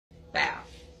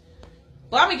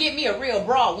But I'm gonna get me a real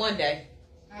bra one day.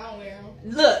 I don't wear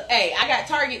them. Look, hey, I got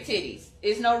Target titties.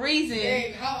 It's no reason.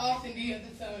 Hey, how often do you have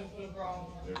to tell me to put a bra on?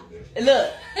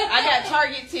 Look, I got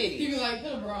Target titties. You be like,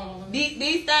 put a bra on.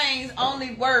 These things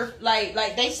only worth like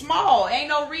they small. Ain't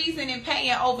no reason in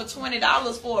paying over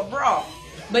 $20 for a bra.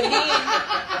 But then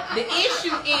the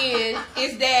issue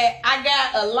is that I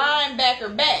got a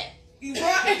linebacker back.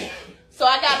 Right. So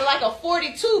I got like a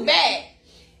 42 back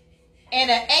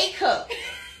and an A cup.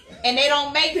 And they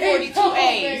don't make 42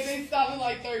 A's. They stop at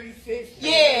like 36.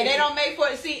 Yeah, they don't make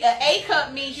 40. See, an A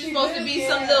cup means you're supposed to be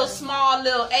some little small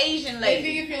little Asian lady. They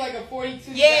think if you're like a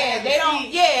 42. Yeah, they don't.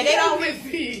 Yeah, they don't.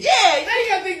 Yeah, they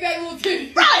got big back little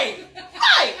titties. Right,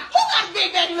 right. Who got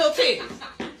big back little titties?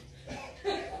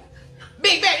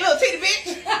 Big back little titty,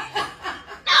 bitch.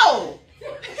 No.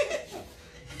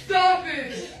 Stop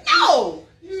it. No.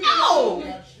 No.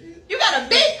 You got a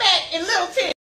big back and little titty.